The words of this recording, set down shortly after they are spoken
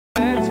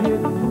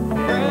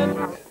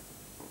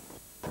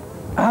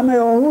Har man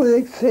overhovedet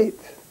ikke set.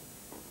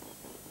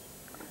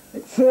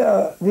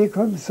 Før vi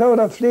kom, så var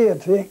der flere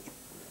ting.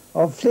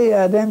 Og flere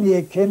af dem,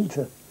 jeg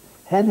kendte,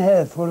 han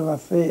havde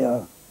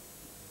fotograferet,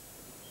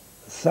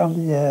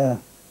 som jeg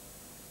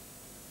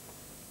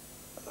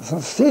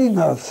så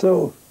senere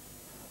så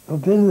på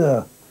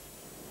billeder,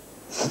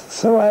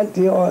 så var alt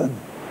i orden.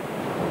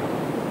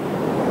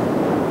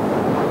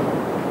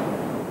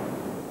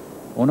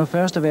 Under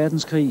 1.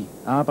 verdenskrig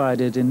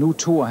arbejdede den nu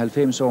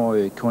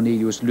 92-årige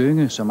Cornelius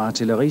Lynge som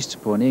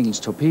artillerist på en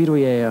engelsk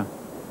torpedojager.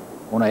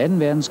 Under 2.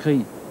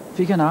 verdenskrig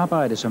fik han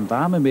arbejde som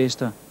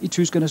varmemester i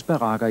tyskernes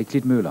barakker i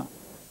Klitmøller.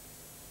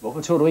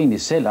 Hvorfor tog du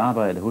egentlig selv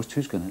arbejde hos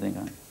tyskerne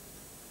dengang?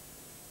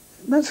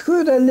 Man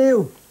skulle da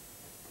leve.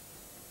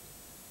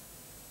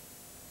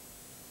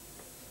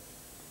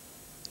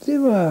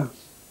 Det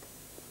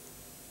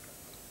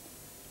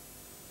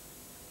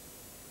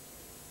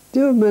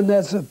var man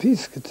altså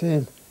pisket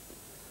til.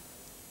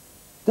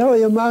 Der var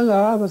jo mange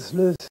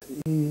arbejdsløse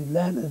i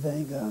landet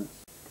dengang.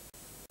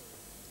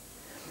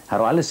 Har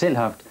du aldrig selv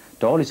haft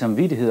dårlig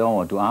samvittighed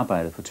over, at du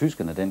arbejdede for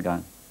tyskerne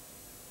dengang?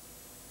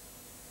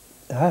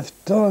 Jeg har haft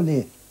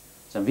dårlig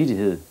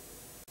samvittighed?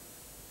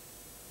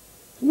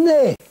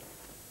 Nej,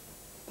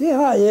 det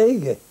har jeg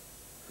ikke.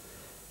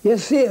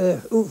 Jeg ser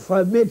det ud fra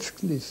et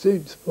menneskeligt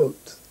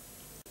synspunkt.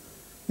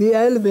 Vi er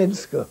alle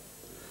mennesker.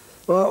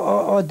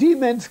 Og de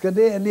mennesker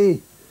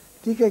dernede,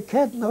 de kan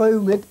katten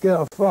røve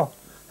gøre for,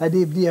 at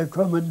de bliver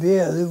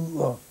kommanderet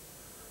ud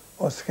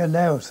og skal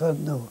lave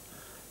sådan noget.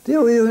 Det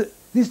var jo,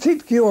 hvis de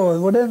gjorde,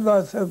 hvordan var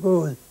det så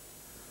gået?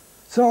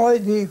 Så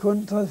røg de i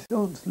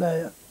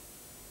koncentrationslejre.